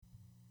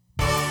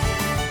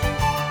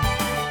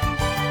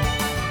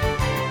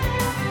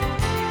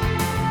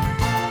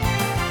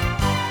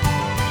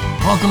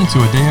Welcome to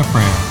a day of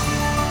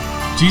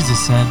prayer. Jesus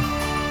said,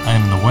 I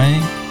am the way,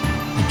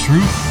 the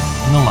truth,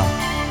 and the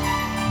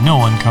life. No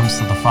one comes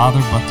to the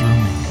Father but through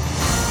me.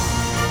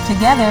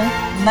 Together,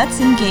 let's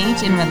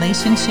engage in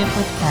relationship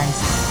with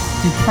Christ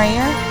through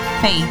prayer,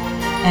 faith,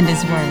 and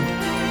His Word.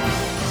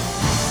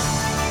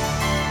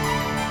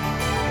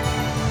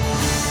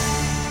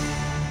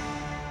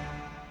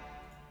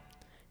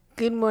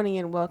 Good morning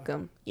and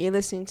welcome. You're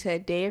listening to a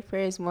Day of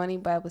Prayer's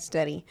morning Bible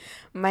study.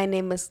 My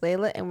name is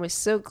Layla and we're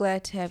so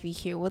glad to have you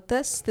here with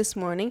us this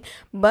morning.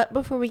 But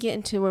before we get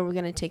into it, we're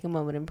going to take a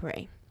moment and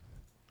pray.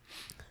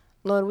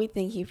 Lord, we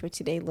thank you for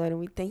today, Lord, and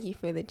we thank you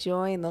for the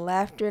joy and the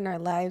laughter in our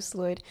lives,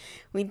 Lord.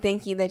 We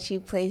thank you that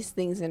you place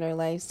things in our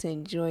lives to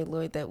enjoy,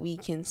 Lord, that we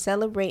can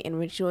celebrate and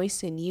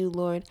rejoice in you,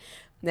 Lord,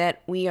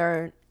 that we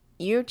are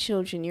your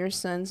children, your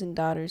sons and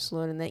daughters,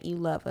 Lord, and that you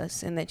love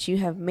us and that you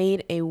have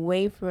made a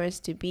way for us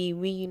to be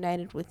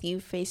reunited with you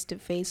face to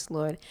face,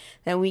 Lord,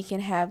 that we can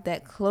have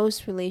that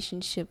close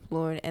relationship,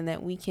 Lord, and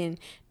that we can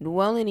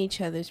dwell in each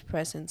other's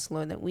presence,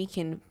 Lord, that we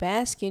can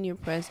bask in your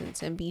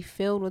presence and be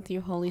filled with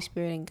your Holy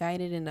Spirit and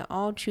guided into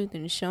all truth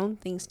and shown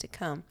things to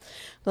come.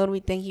 Lord, we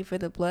thank you for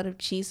the blood of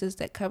Jesus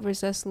that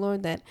covers us,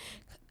 Lord, that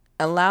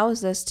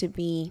allows us to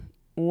be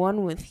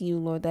one with you,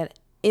 Lord, that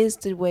is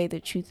the way, the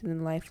truth, and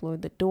the life,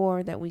 Lord, the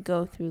door that we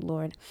go through,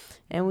 Lord.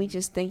 And we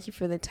just thank you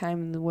for the time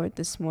and the word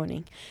this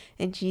morning.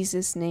 In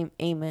Jesus' name,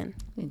 amen.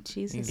 In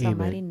Jesus'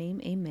 almighty name,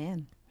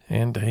 amen.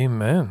 And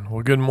amen.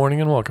 Well, good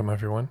morning and welcome,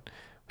 everyone.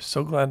 We're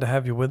so glad to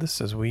have you with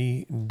us as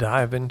we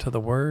dive into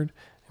the Word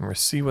and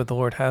receive what the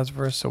Lord has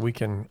for us so we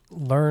can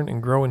learn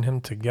and grow in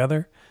Him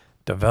together,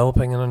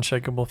 developing an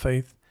unshakable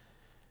faith.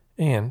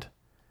 And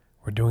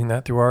we're doing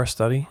that through our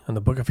study in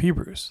the book of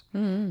Hebrews.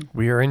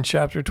 We are in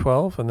chapter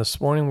 12, and this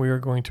morning we are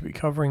going to be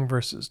covering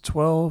verses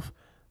 12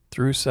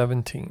 through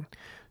 17.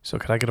 So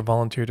could I get a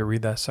volunteer to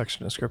read that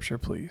section of Scripture,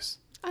 please?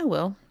 I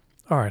will.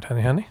 All right,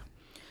 honey.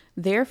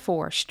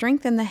 Therefore,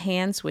 strengthen the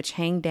hands which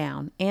hang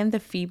down and the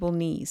feeble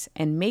knees,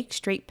 and make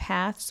straight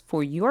paths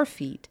for your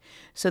feet,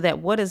 so that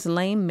what is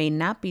lame may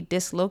not be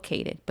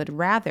dislocated, but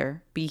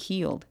rather be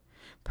healed.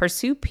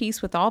 Pursue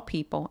peace with all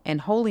people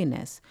and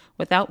holiness,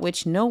 without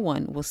which no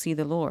one will see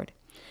the Lord.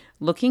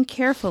 Looking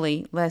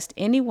carefully, lest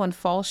anyone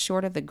fall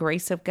short of the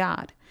grace of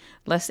God,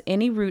 lest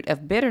any root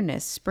of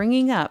bitterness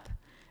springing up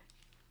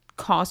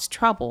cause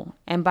trouble,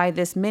 and by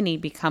this many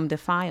become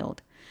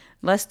defiled.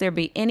 Lest there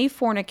be any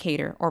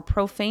fornicator or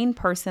profane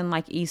person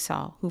like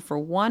Esau, who for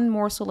one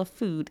morsel of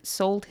food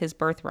sold his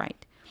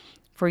birthright.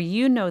 For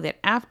you know that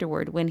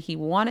afterward, when he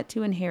wanted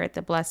to inherit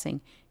the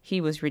blessing, he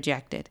was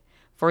rejected.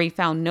 For he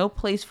found no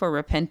place for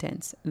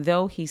repentance,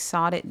 though he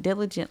sought it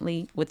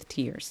diligently with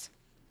tears.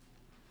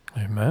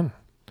 Amen.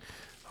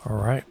 All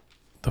right.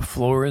 The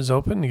floor is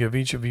open to give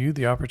each of you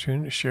the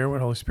opportunity to share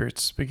what Holy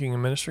Spirit's speaking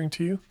and ministering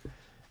to you,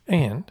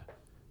 and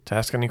to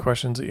ask any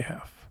questions that you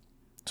have.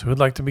 So who'd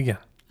like to begin?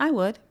 I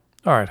would.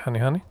 All right,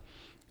 honey.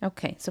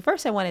 Okay, so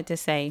first I wanted to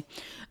say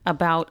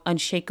about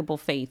unshakable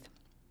faith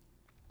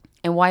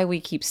and why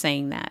we keep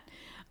saying that.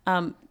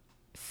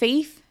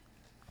 Faith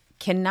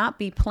cannot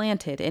be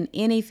planted in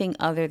anything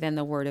other than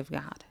the Word of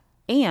God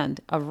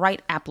and a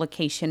right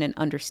application and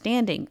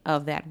understanding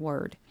of that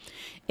Word.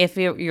 If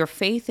your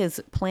faith is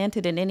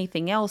planted in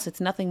anything else, it's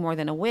nothing more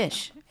than a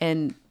wish,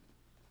 and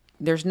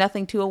there's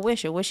nothing to a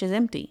wish. A wish is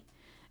empty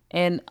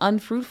and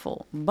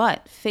unfruitful.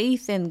 But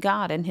faith in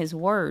God and His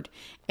Word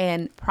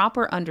and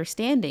proper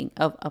understanding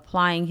of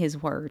applying His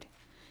Word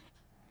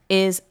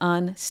is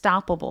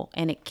unstoppable,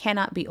 and it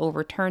cannot be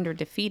overturned or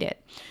defeated.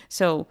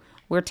 So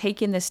we're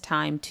taking this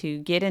time to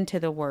get into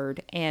the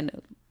Word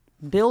and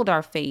build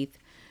our faith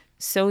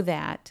so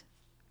that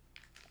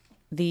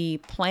the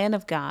plan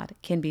of God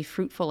can be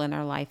fruitful in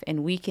our life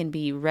and we can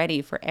be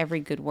ready for every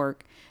good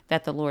work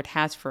that the Lord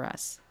has for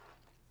us.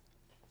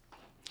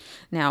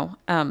 Now,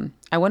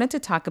 I wanted to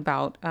talk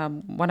about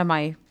one of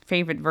my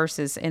favorite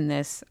verses in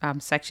this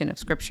section of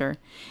Scripture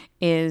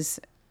is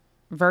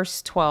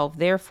verse 12,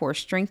 therefore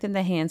strengthen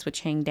the hands which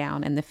hang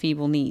down and the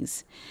feeble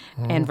knees.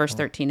 And verse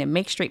 13, and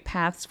make straight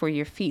paths for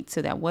your feet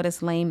so that what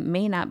is lame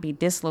may not be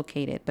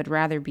dislocated, but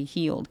rather be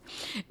healed.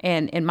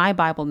 And in my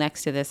Bible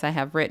next to this, I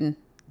have written,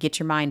 get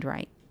your mind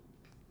right.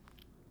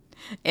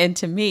 And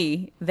to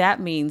me, that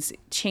means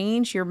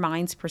change your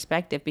mind's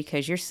perspective,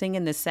 because you're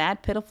singing the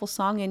sad, pitiful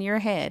song in your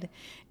head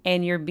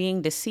and you're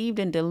being deceived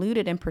and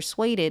deluded and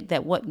persuaded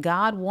that what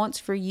God wants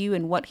for you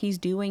and what He's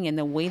doing and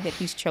the way that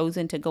He's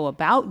chosen to go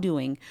about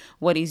doing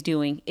what He's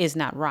doing is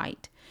not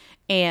right.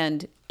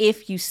 And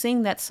if you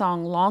sing that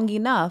song long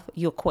enough,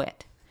 you'll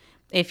quit.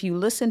 If you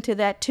listen to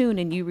that tune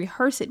and you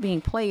rehearse it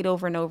being played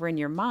over and over in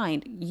your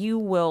mind, you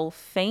will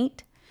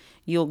faint,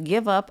 you'll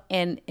give up,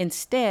 and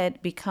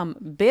instead become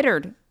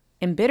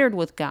embittered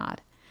with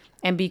God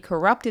and be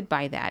corrupted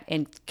by that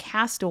and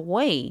cast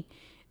away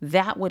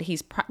that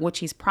which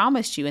he's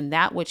promised you and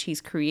that which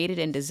He's created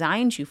and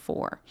designed you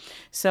for.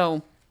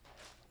 So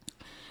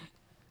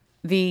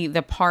the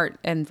part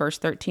in verse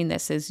 13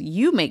 that says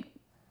you make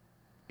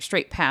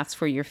straight paths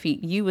for your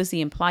feet, you is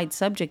the implied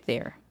subject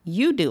there.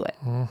 You do it.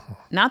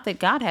 Not that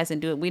God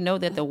hasn't do it. We know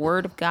that the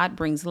word of God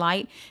brings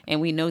light,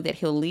 and we know that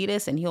he'll lead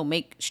us and he'll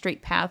make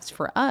straight paths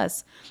for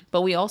us.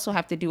 But we also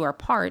have to do our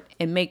part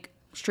and make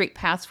straight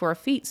paths for our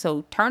feet.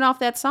 So turn off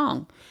that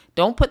song.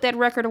 Don't put that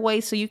record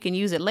away so you can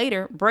use it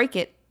later. Break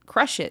it,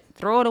 crush it,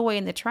 throw it away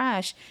in the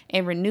trash,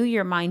 and renew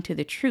your mind to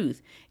the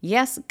truth.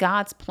 Yes,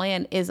 God's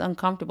plan is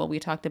uncomfortable. We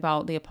talked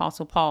about the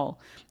Apostle Paul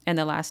in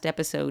the last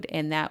episode,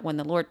 and that when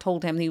the Lord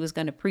told him he was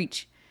going to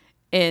preach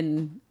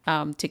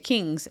to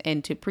kings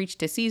and to preach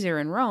to Caesar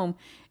in Rome,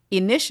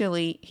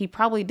 initially he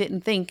probably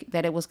didn't think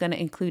that it was going to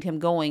include him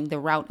going the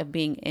route of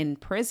being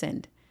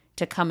imprisoned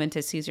to come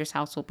into Caesar's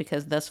household,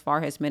 because thus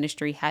far his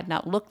ministry had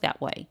not looked that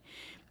way.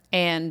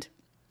 And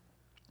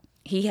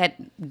he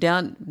had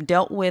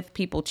dealt with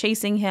people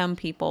chasing him,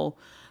 people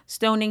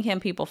stoning him,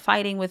 people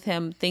fighting with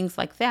him, things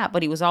like that.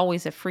 But he was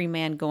always a free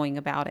man going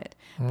about it.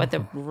 But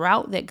the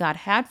route that God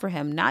had for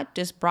him not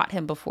just brought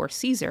him before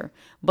Caesar,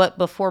 but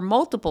before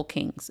multiple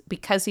kings,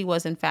 because he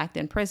was in fact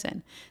in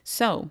prison.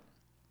 So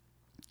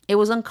it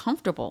was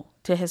uncomfortable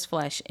to his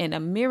flesh in a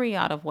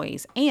myriad of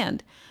ways.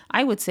 And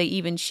I would say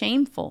even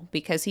shameful,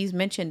 because he's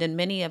mentioned in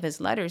many of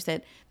his letters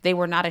that they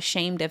were not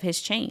ashamed of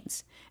his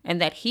chains, and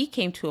that he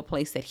came to a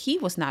place that he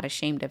was not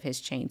ashamed of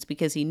his chains,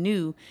 because he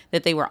knew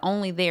that they were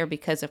only there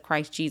because of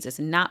Christ Jesus,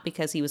 not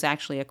because he was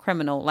actually a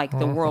criminal like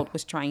the world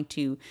was trying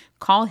to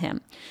call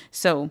him.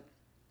 So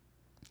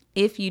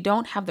if you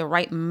don't have the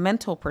right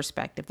mental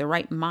perspective, the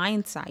right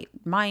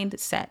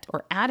mindset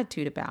or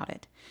attitude about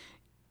it,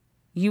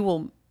 you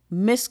will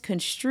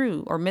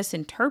misconstrue or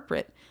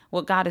misinterpret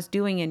what God is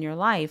doing in your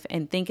life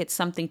and think it's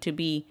something to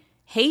be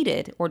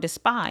hated or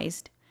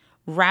despised,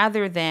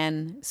 rather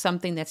than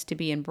something that's to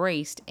be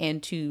embraced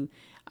and to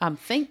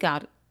thank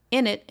God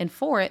in it and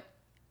for it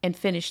and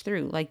finish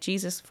through. Like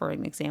Jesus, for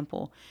an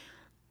example,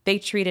 they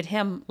treated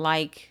him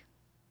like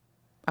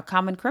a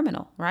common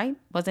criminal, right?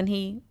 Wasn't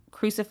he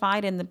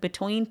crucified in the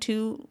between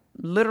two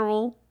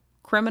literal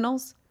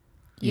criminals?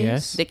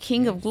 Yes. The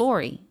King of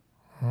Glory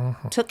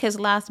took his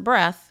last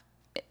breath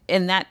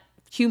in that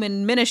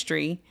human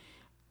ministry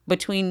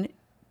between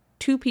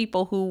two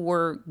people who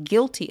were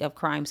guilty of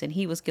crimes, and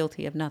he was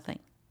guilty of nothing.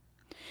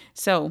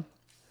 So,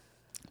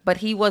 but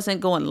he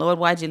wasn't going, Lord,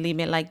 why'd you leave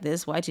me like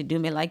this? Why'd you do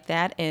me like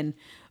that? And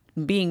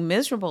being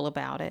miserable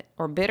about it,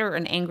 or bitter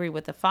and angry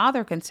with the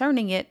Father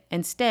concerning it.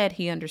 Instead,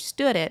 he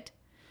understood it.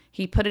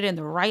 He put it in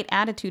the right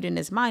attitude in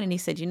his mind. And he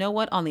said, you know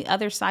what? On the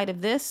other side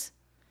of this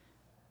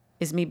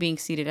is me being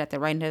seated at the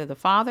right hand of the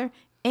Father.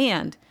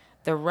 And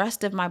the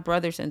rest of my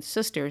brothers and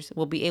sisters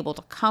will be able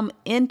to come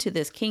into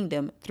this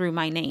kingdom through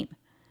my name.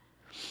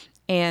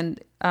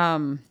 And,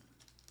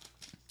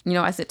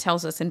 as it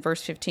tells us in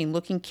verse 15,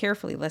 looking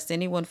carefully, lest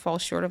anyone fall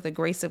short of the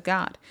grace of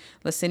God,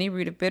 lest any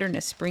root of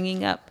bitterness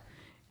springing up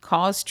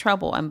cause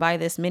trouble, and by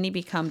this many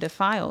become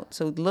defiled.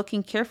 So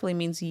looking carefully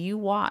means you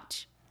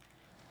watch.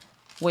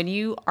 When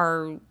you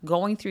are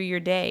going through your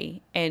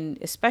day, and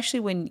especially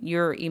when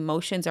your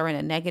emotions are in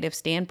a negative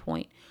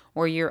standpoint,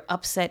 or you're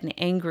upset and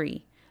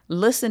angry,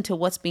 listen to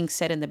what's being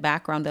said in the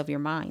background of your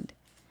mind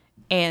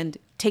and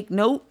take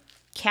note,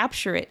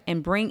 capture it,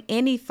 and bring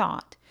any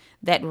thought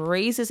that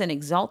raises and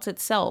exalts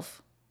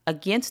itself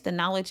against the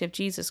knowledge of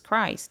Jesus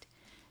Christ.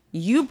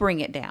 You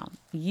bring it down.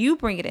 You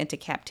bring it into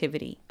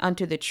captivity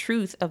unto the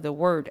truth of the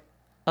word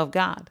of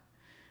God.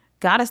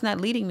 God is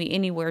not leading me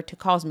anywhere to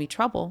cause me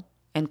trouble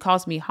and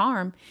cause me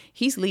harm.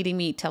 He's leading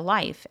me to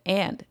life,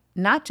 and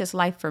not just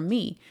life for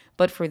me,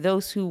 but for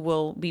those who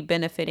will be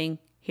benefiting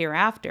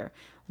hereafter.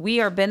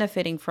 We are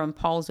benefiting from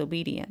Paul's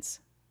obedience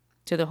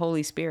to the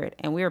Holy Spirit,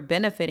 and we are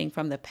benefiting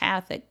from the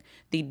path, that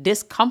the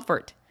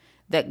discomfort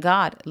that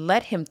God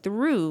led him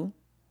through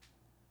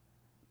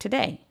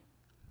today,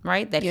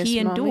 right? That he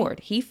endured. Mommy.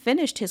 He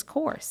finished his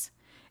course,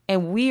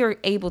 and we are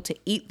able to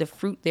eat the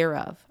fruit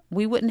thereof.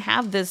 We wouldn't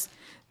have this,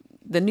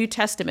 the New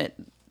Testament,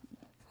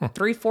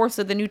 3/4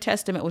 of the New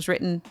Testament was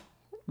written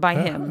by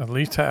him. At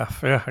least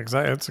half. Yeah,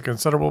 exactly. It's a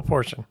considerable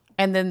portion.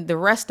 And then the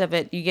rest of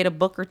it, you get a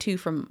book or two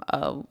from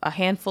a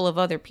handful of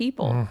other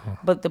people.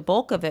 But the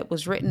bulk of it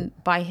was written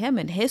by him,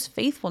 and his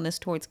faithfulness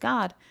towards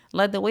God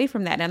led the way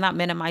from that. And I'm not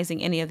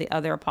minimizing any of the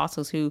other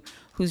apostles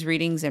whose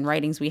readings and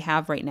writings we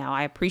have right now.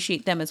 I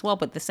appreciate them as well,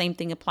 but the same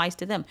thing applies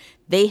to them.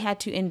 They had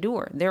to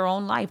endure their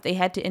own life. They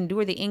had to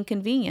endure the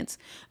inconvenience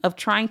of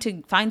trying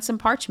to find some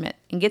parchment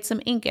and get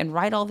some ink and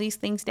write all these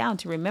things down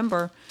to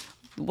remember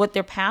what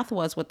their path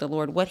was with the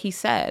Lord, what he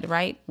said,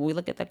 right? When we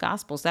look at the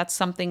Gospels, that's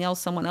something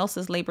else, someone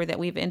else's labor that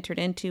we've entered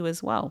into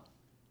as well.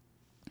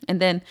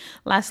 And then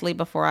lastly,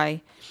 before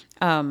I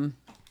turn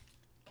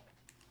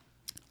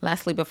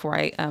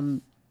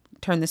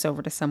this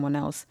over to someone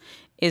else,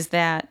 is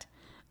that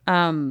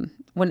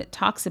when it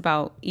talks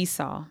about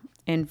Esau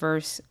in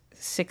verse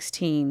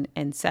 16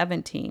 and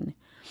 17,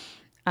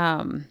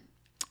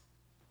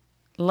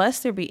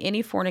 lest there be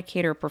any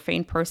fornicator or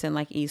profane person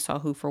like Esau,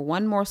 who for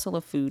one morsel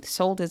of food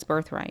sold his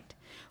birthright.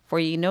 For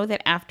ye know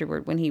that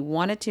afterward, when he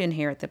wanted to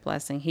inherit the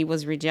blessing, he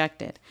was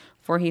rejected.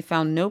 For he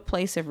found no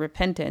place of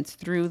repentance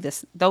through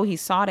this, though he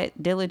sought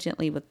it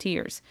diligently with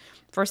tears.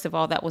 First of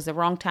all, that was the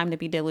wrong time to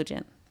be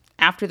diligent.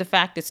 After the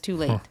fact, it's too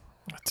late.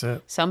 That's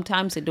it.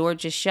 Sometimes the door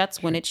just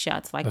shuts when it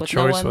shuts, like The with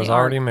Noah choice and was the ark.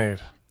 already made.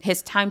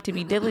 His time to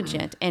be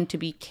diligent and to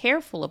be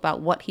careful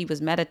about what he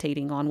was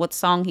meditating on, what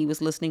song he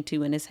was listening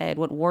to in his head,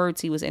 what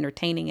words he was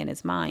entertaining in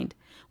his mind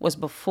was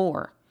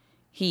before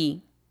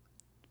he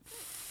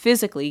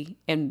physically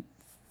and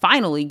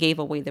finally gave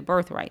away the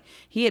birthright.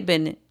 He had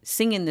been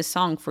singing this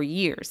song for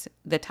years.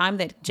 The time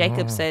that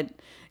Jacob said,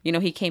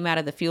 he came out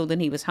of the field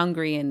and he was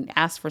hungry and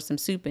asked for some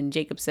soup, and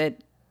Jacob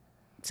said,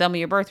 "Sell me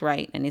your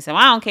birthright." And he said,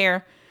 "Well, I don't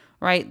care."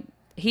 Right?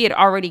 He had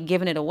already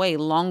given it away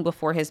long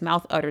before his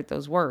mouth uttered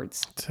those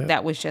words.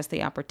 That was just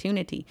the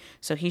opportunity.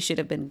 So he should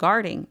have been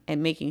guarding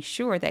and making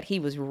sure that he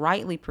was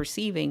rightly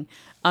perceiving,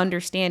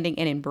 understanding,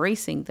 and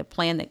embracing the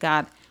plan that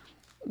God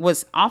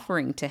was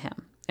offering to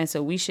him. And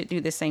so we should do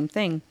the same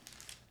thing.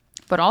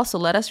 But also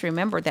let us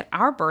remember that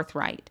our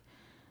birthright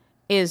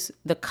is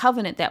the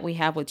covenant that we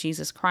have with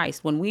Jesus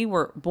Christ. When we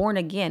were born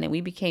again and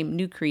we became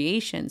new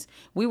creations,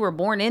 we were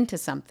born into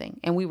something,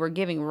 and we were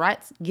given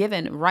rights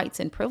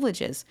and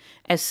privileges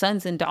as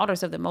sons and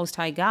daughters of the Most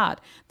High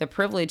God. The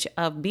privilege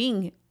of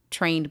being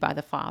trained by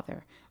the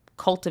Father,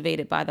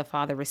 cultivated by the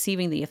Father,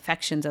 receiving the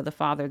affections of the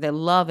Father, the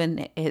love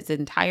in his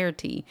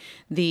entirety,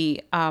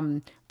 the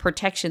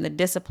protection, the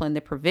discipline, the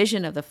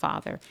provision of the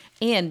Father,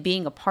 and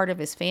being a part of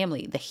his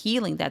family, the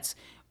healing that's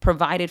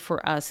provided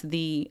for us,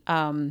 the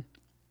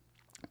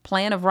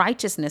plan of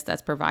righteousness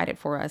that's provided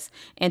for us,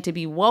 and to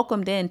be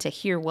welcomed in to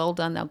hear, "Well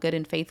done, thou good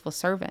and faithful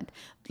servant."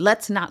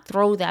 Let's not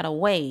throw that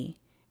away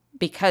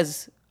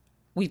because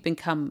we've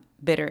become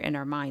bitter in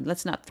our mind.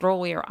 Let's not throw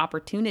away our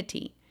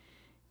opportunity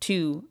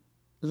to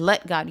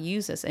let God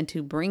use us and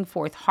to bring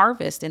forth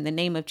harvest in the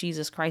name of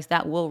Jesus Christ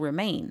that will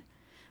remain.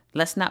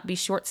 Let's not be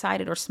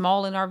short-sighted or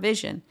small in our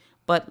vision,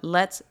 but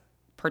let's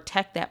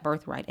protect that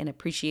birthright and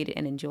appreciate it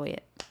and enjoy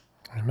it.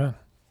 Amen.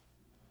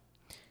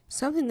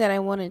 Something that I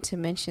wanted to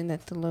mention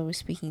that the Lord was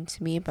speaking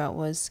to me about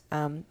was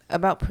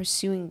about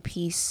pursuing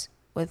peace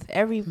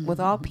with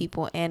all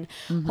people and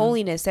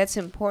holiness. That's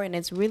important.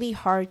 It's really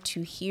hard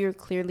to hear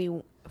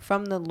clearly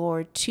from the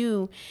Lord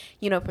to,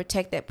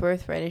 protect that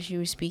birthright, as you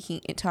were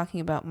speaking and talking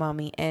about,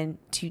 Mommy, and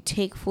to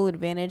take full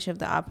advantage of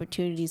the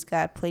opportunities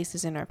God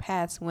places in our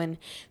paths when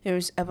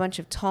there's a bunch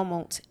of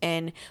tumult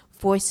and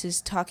voices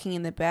talking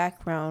in the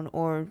background,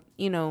 or,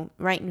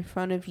 right in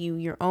front of you,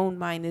 your own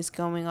mind is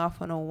going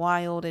off on a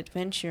wild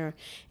adventure.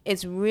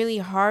 It's really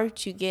hard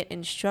to get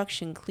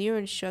clear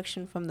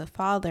instruction from the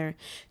Father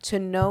to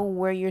know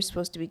where you're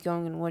supposed to be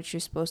going and what you're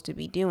supposed to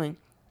be doing.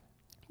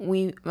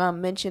 We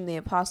mentioned the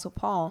Apostle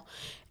Paul,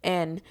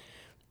 and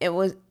it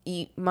was,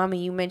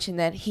 Mommy, you mentioned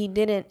that he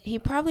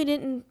probably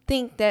didn't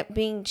think that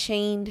being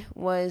chained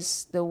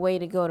was the way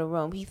to go to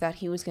Rome. He thought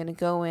he was going to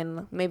go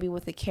in maybe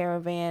with a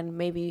caravan,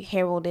 maybe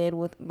heralded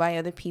by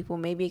other people,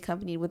 maybe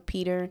accompanied with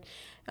Peter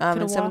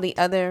and some of the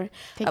other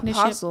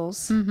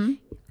apostles,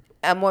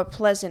 a more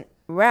pleasant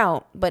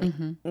route. But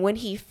when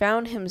he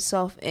found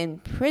himself in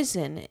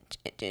prison,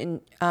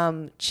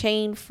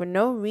 chained for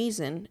no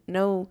reason,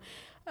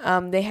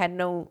 they had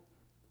no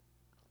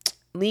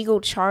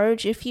legal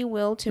charge, if you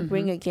will, to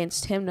bring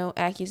against him, no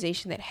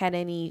accusation that had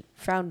any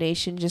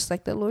foundation, just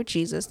like the Lord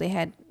Jesus.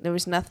 There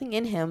was nothing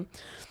in him.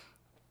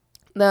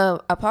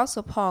 The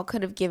Apostle Paul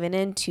could have given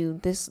in to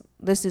this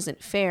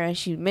isn't fair,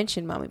 as you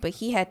mentioned, Mommy, but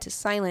he had to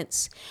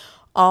silence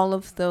all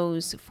of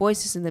those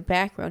voices in the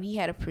background. He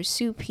had to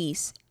pursue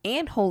peace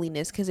and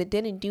holiness, because it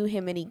didn't do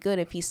him any good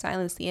if he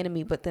silenced the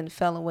enemy but then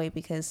fell away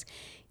because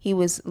he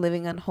was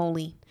living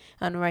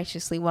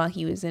unrighteously while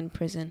he was in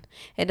prison.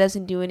 It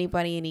doesn't do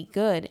anybody any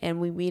good. And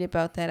we read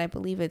about that, I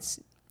believe it's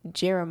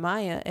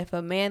Jeremiah. If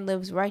a man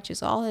lives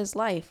righteous all his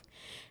life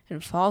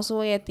and falls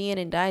away at the end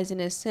and dies in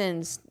his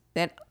sins,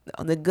 that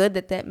the good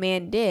that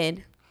man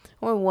did,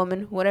 or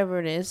woman, whatever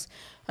it is,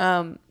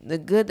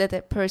 the good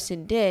that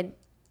person did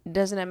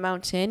doesn't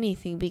amount to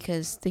anything,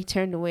 because they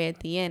turned away at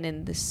the end,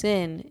 and the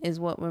sin is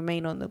what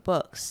remained on the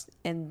books.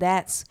 And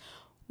that's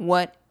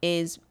what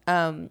is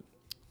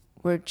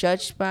we're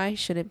judged by.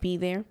 Should it be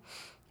there?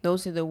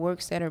 Those are the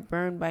works that are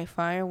burned by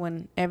fire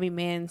when every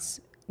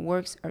man's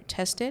works are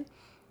tested.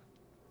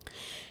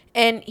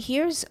 And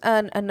here's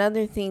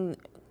another thing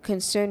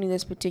concerning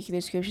this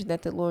particular scripture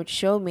that the Lord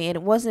showed me. And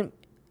it wasn't,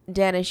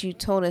 Dad, as you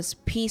told us,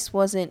 peace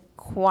wasn't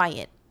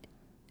quiet.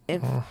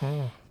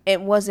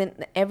 It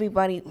wasn't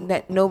everybody,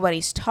 that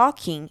nobody's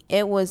talking.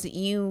 It was,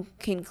 you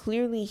can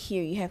clearly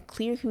hear. You have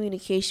clear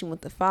communication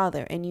with the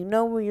Father, and you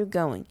know where you're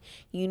going.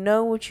 You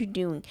know what you're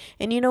doing,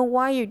 and you know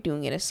why you're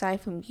doing it, aside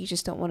from you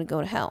just don't want to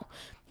go to hell.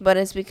 But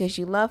it's because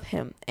you love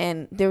him,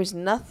 and there's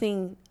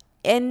nothing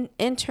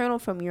internal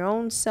from your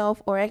own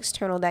self or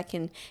external that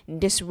can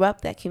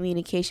disrupt that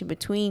communication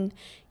between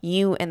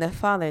you and the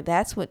Father.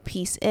 That's what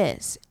peace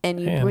is. And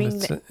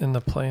it's in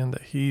the plan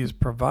that he's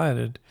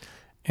provided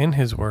in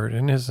his word,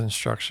 in his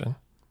instruction,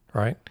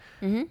 right?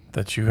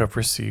 That you have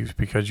received,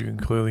 because you can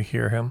clearly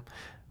hear him.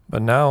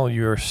 But now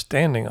you're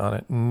standing on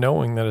it,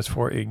 knowing that it's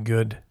for a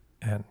good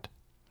end.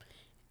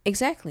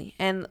 Exactly.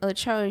 And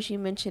Charles, you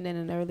mentioned in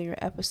an earlier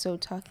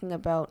episode talking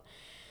about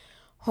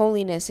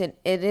holiness. It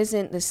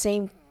isn't the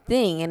same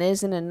thing, and it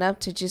isn't enough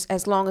to just,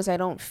 as long as I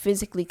don't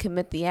physically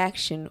commit the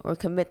action or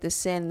commit the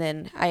sin,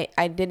 then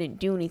I didn't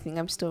do anything.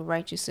 I'm still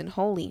righteous and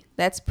holy.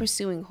 That's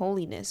pursuing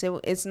holiness.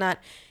 It's not,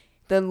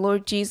 the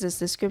Lord Jesus,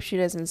 the scripture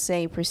doesn't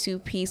say pursue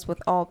peace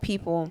with all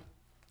people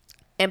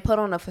and put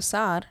on a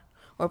facade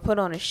or put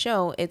on a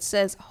show. It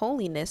says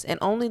holiness, and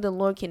only the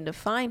Lord can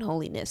define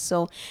holiness.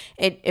 So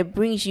it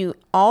brings you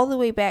all the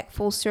way back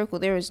full circle.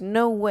 There is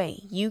no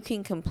way you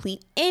can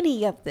complete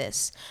any of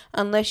this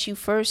unless you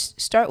first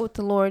start with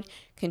the Lord,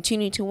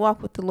 continue to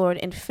walk with the Lord,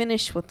 and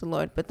finish with the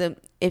Lord. But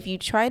if you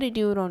try to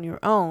do it on your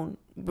own,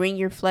 bring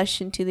your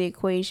flesh into the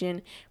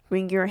equation,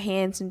 bring your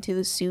hands into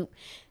the soup,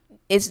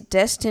 it's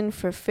destined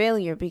for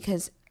failure,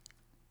 because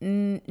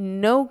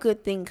no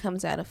good thing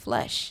comes out of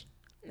flesh.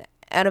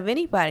 Out of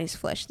anybody's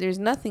flesh, there's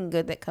nothing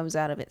good that comes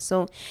out of it.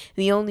 So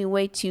the only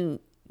way to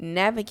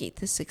navigate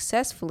this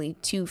successfully,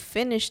 to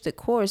finish the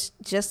course,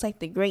 just like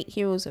the great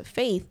heroes of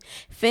faith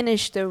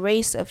finish the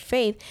race of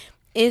faith,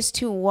 is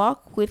to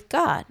walk with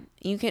God.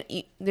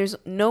 There's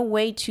no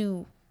way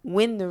to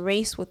win the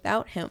race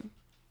without him.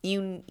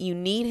 You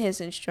need his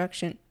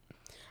instruction.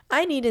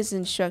 I need his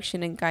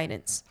instruction and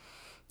guidance.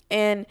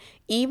 And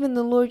even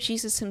the Lord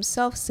Jesus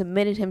himself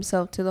submitted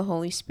himself to the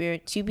Holy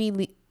Spirit to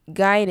be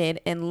guided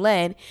and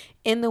led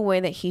in the way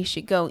that he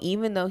should go.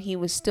 Even though he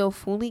was still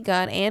fully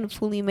God and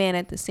fully man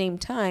at the same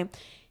time,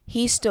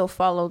 he still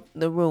followed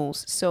the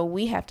rules. So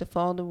we have to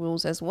follow the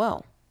rules as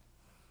well.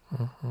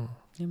 Mm-hmm.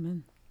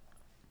 Amen.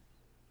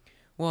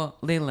 Well,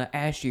 Layla,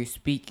 as you're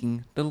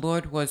speaking, the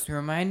Lord was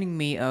reminding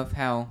me of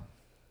how,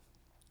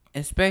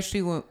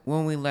 especially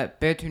when we let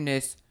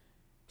bitterness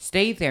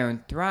stay there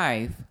and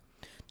thrive,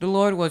 the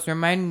Lord was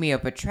reminding me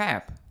of a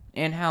trap,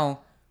 and how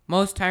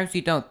most times we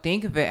don't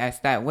think of it as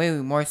that way.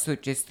 We more so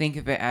just think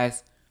of it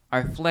as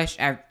our flesh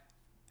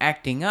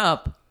acting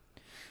up,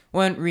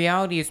 when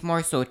reality is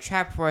more so a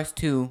trap for us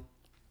to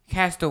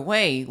cast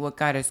away what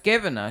God has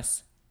given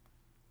us.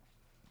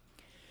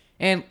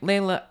 And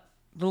Layla,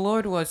 the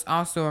Lord was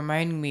also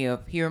reminding me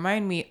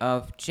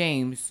of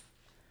James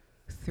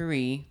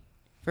 3,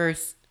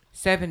 verse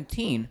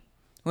 17,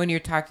 when you're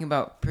talking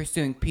about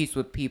pursuing peace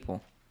with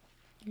people.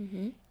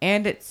 Mm-hmm.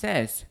 And it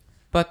says,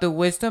 "But the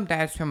wisdom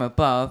that is from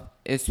above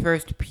is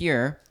first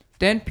pure,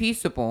 then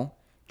peaceable,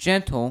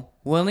 gentle,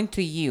 willing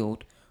to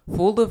yield,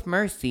 full of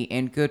mercy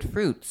and good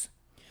fruits,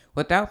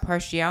 without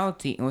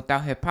partiality and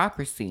without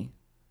hypocrisy.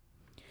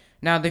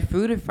 Now the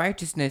fruit of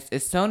righteousness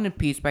is sown in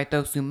peace by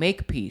those who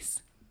make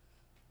peace."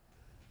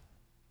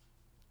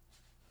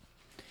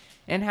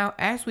 And how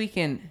as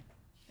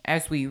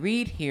we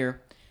read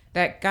here,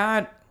 that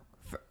God,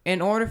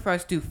 in order for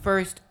us to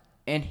first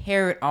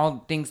inherit all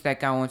the things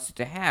that God wants us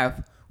to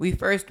have, we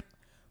first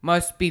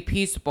must be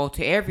peaceable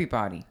to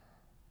everybody,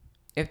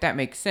 if that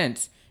makes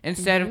sense.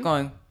 Instead of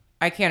going,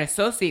 I can't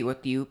associate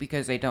with you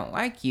because I don't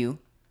like you,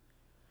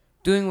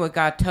 doing what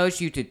God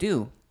tells you to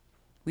do.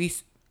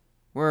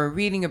 We're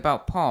reading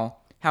about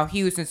Paul, how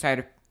he was inside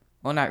of,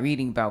 well, not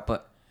reading about,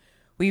 but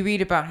we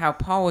read about how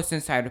Paul was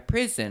inside of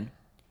prison,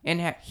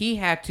 and he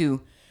had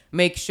to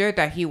make sure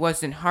that he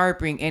wasn't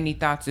harboring any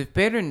thoughts of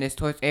bitterness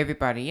towards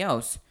everybody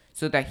else,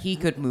 so that he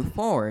could move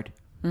forward.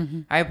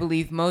 Mm-hmm. I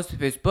believe most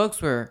of his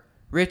books were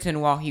written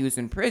while he was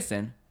in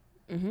prison.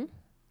 Mm-hmm.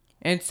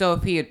 And so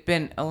if he had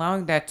been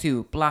allowing that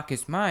to block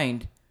his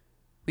mind,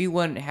 we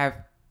wouldn't have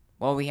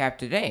what we have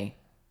today.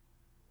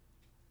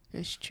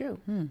 It's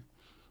true.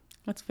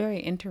 That's very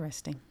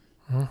interesting.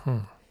 Mm-hmm.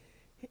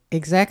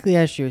 Exactly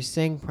as you're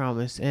saying,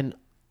 Promise. And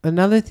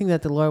another thing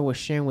that the Lord was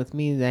sharing with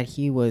me that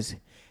he was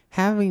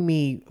having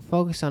me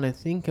focus on and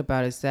think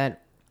about is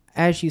that,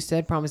 as you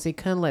said, Promise, they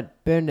couldn't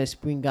let bitterness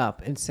spring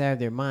up inside of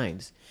their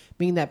minds.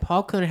 Meaning that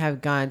Paul couldn't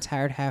have gotten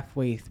tired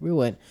halfway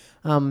through it.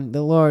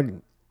 The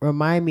Lord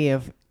remind me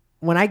of,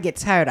 when I get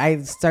tired, I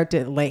start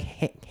to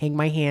hang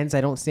my hands.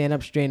 I don't stand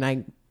up straight, and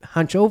I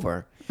hunch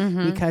over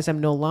because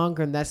I'm no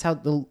longer, and that's how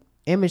the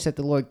image that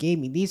the Lord gave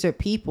me. These are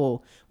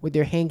people with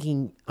their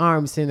hanging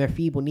arms and their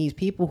feeble knees,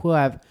 people who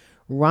have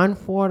run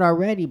forward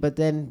already, but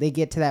then they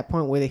get to that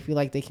point where they feel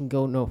like they can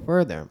go no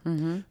further.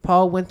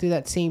 Paul went through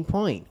that same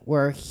point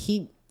where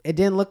it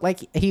didn't look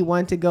like he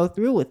wanted to go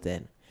through with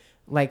it,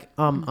 like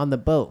on the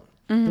boat.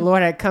 The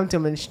Lord had come to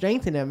him and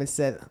strengthened him and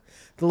said,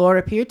 "The Lord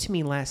appeared to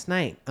me last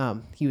night."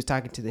 He was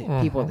talking to the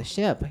people of the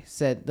ship. He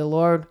said, "The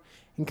Lord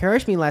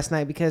encouraged me last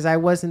night because I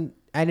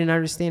didn't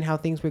understand how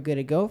things were going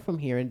to go from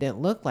here, and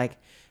didn't look like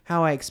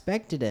how I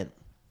expected it."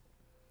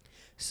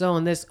 So,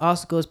 and this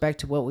also goes back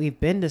to what we've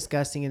been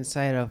discussing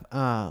inside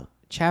of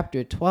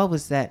chapter 12,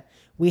 is that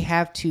we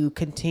have to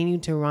continue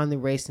to run the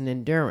race in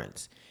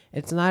endurance.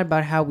 It's not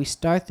about how we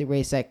start the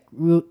race that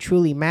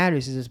truly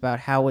matters. It's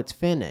about how it's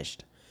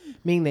finished.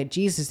 Meaning that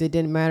Jesus, it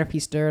didn't matter if he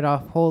started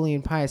off holy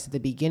and pious at the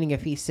beginning.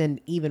 If he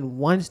sinned even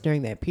once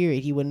during that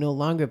period, he would no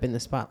longer have been the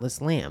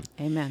spotless lamb.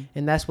 Amen.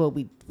 And that's what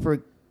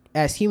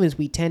as humans,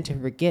 we tend to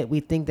forget.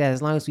 We think that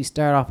as long as we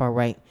start off all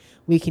right,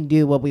 we can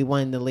do what we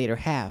want in the later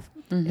half.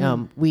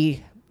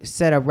 We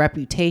set a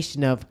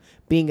reputation of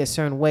being a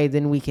certain way,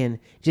 then we can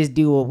just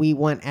do what we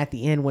want at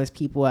the end once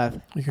people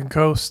have. You can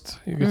coast.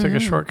 You can take a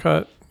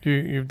shortcut.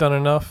 You've done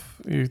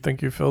enough? You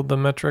think you filled the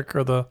metric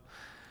or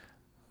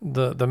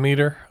the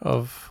meter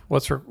of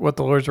what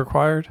the Lord's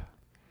required?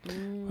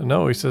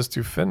 No, he says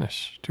to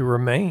finish, to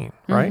remain,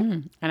 right?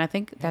 Mm-hmm. And I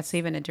think that's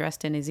even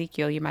addressed in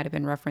Ezekiel. You might have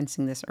been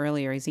referencing this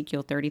earlier.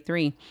 Ezekiel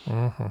 33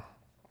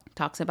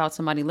 talks about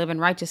somebody living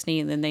righteously,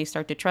 and then they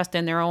start to trust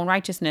in their own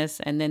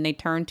righteousness, and then they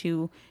turn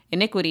to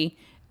iniquity.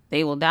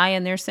 They will die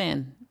in their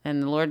sin.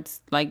 And the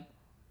Lord's like,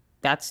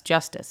 that's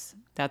justice.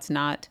 That's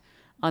not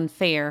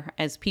unfair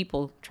as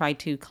people try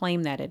to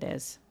claim that it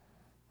is.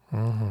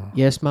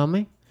 Yes,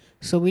 Mommy?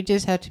 So we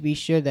just have to be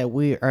sure that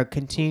we are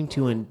continuing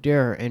to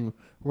endure and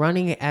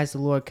running it as the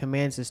Lord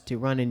commands us to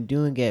run, and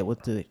doing it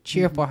with a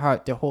cheerful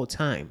heart the whole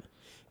time.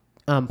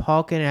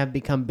 Paul can have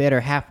become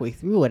bitter halfway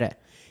through it.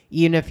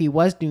 Even if he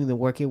was doing the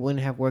work, it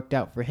wouldn't have worked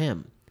out for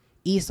him.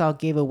 Esau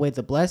gave away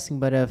the blessing,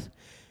 but if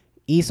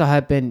Esau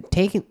had been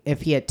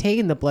if he had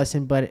taken the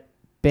blessing but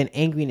been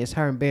angry in his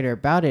heart and bitter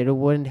about it, it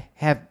would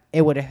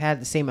have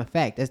had the same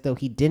effect as though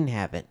he didn't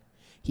have it.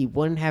 He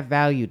wouldn't have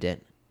valued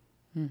it.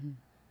 Mm-hmm.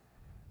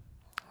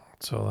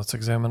 So let's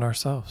examine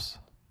ourselves.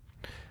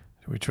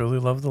 Do we truly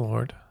love the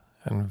Lord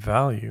and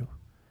value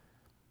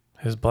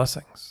his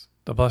blessings?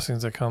 The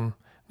blessings that come,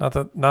 not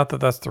that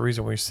that's the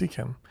reason we seek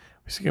him.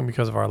 We seek him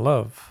because of our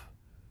love,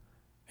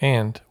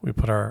 and we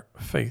put our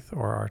faith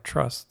or our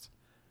trust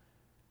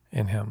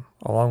in him,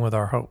 along with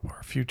our hope,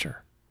 our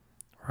future,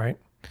 right?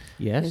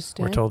 Yes.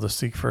 We're told to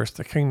seek first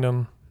the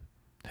kingdom,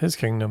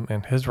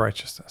 and his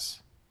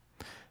righteousness.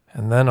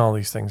 And then all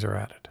these things are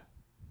added.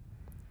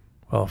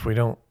 Well, if we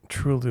don't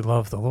truly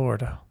love the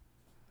Lord,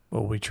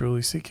 will we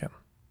truly seek him?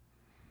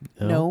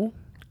 No.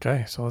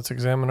 Okay, so let's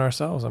examine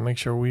ourselves and make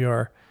sure we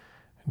are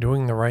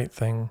doing the right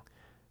thing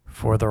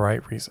for the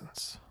right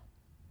reasons.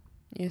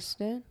 Yes,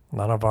 Dad.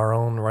 None of our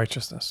own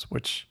righteousness,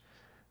 which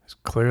is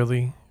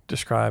clearly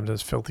described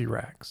as filthy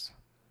rags.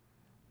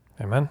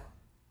 Amen?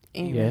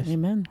 Amen. Yes.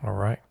 Amen. All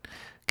right.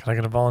 Can I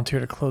get a volunteer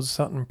to close us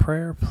out in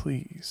prayer,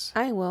 please?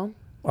 I will.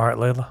 All right,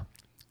 Layla.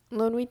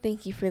 Lord, we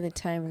thank you for the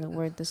time and the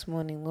word this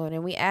morning, Lord.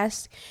 And we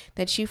ask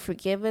that you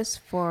forgive us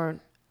for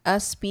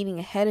us speeding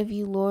ahead of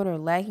you, Lord, or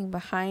lagging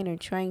behind or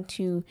trying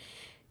to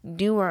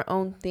do our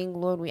own thing,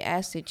 Lord. We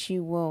ask that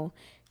you will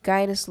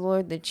guide us,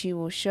 Lord, that you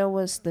will show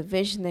us the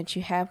vision that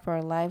you have for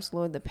our lives,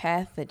 Lord, the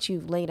path that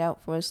you've laid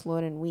out for us,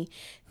 Lord. And we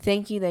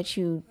thank you that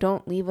you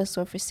don't leave us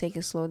or forsake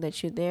us, Lord,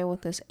 that you're there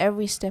with us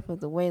every step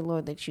of the way,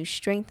 Lord, that you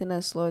strengthen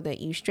us, Lord,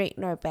 that you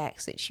straighten our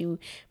backs, that you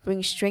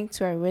bring strength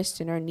to our wrists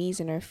and our knees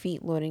and our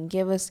feet, Lord, and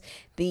give us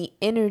the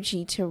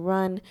energy to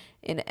run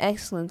in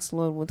excellence,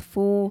 Lord, with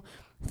full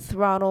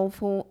throttle,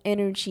 full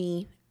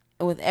energy,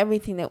 with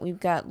everything that we've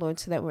got, Lord,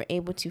 so that we're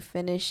able to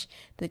finish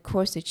the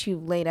course that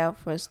you've laid out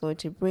for us, Lord,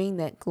 to bring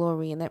that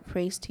glory and that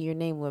praise to your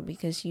name, Lord,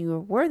 because you are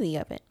worthy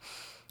of it.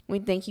 We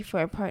thank you for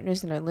our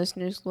partners and our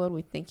listeners, Lord.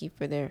 We thank you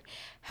for their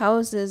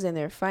houses and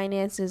their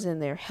finances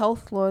and their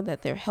health, Lord,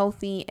 that they're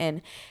healthy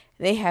and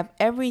they have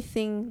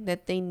everything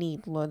that they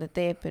need, Lord, that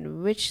they have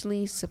been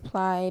richly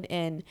supplied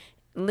and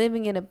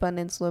living in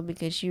abundance, Lord,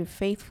 because you're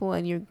faithful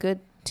and you're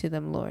good to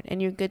them, Lord,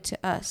 and you're good to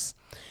us.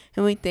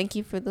 And we thank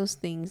you for those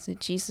things. In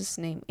Jesus'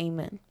 name,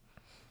 amen.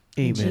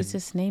 Amen. In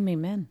Jesus' name,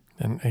 amen.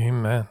 And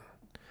amen.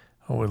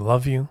 Oh, we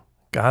love you.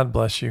 God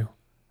bless you.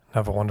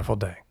 Have a wonderful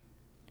day.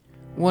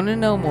 Want to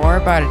know more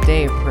about a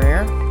day of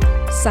prayer?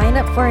 Sign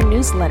up for our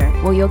newsletter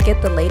where you'll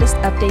get the latest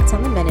updates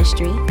on the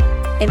ministry,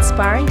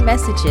 inspiring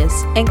messages,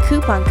 and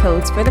coupon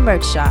codes for the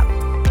merch shop.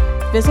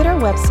 Visit our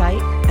website,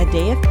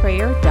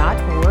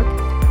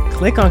 adayofprayer.org.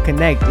 Click on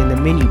Connect in the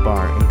menu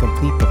bar and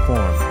complete the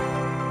form.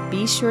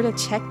 Be sure to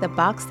check the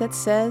box that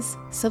says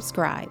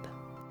subscribe.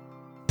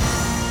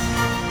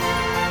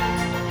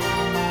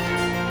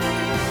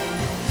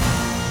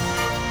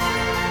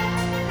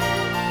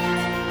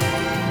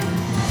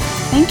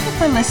 Thank you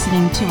for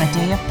listening to A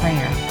Day of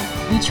Prayer.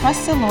 We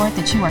trust the Lord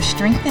that you are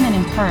strengthened and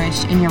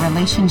encouraged in your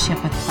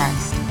relationship with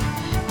Christ.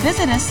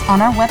 Visit us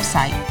on our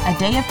website,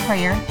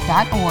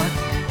 adayofprayer.org,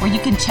 where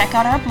you can check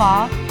out our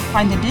blog,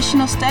 find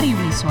additional study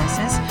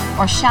resources,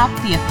 or shop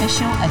the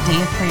official A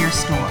Day of Prayer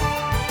store.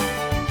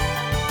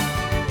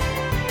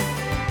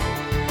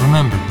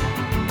 Remember,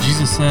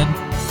 Jesus said,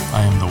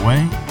 I am the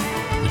way,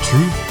 the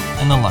truth,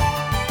 and the life.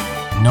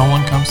 No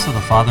one comes to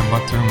the Father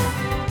but through me.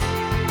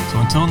 So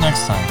until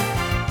next time,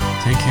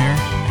 take care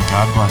and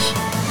God bless you.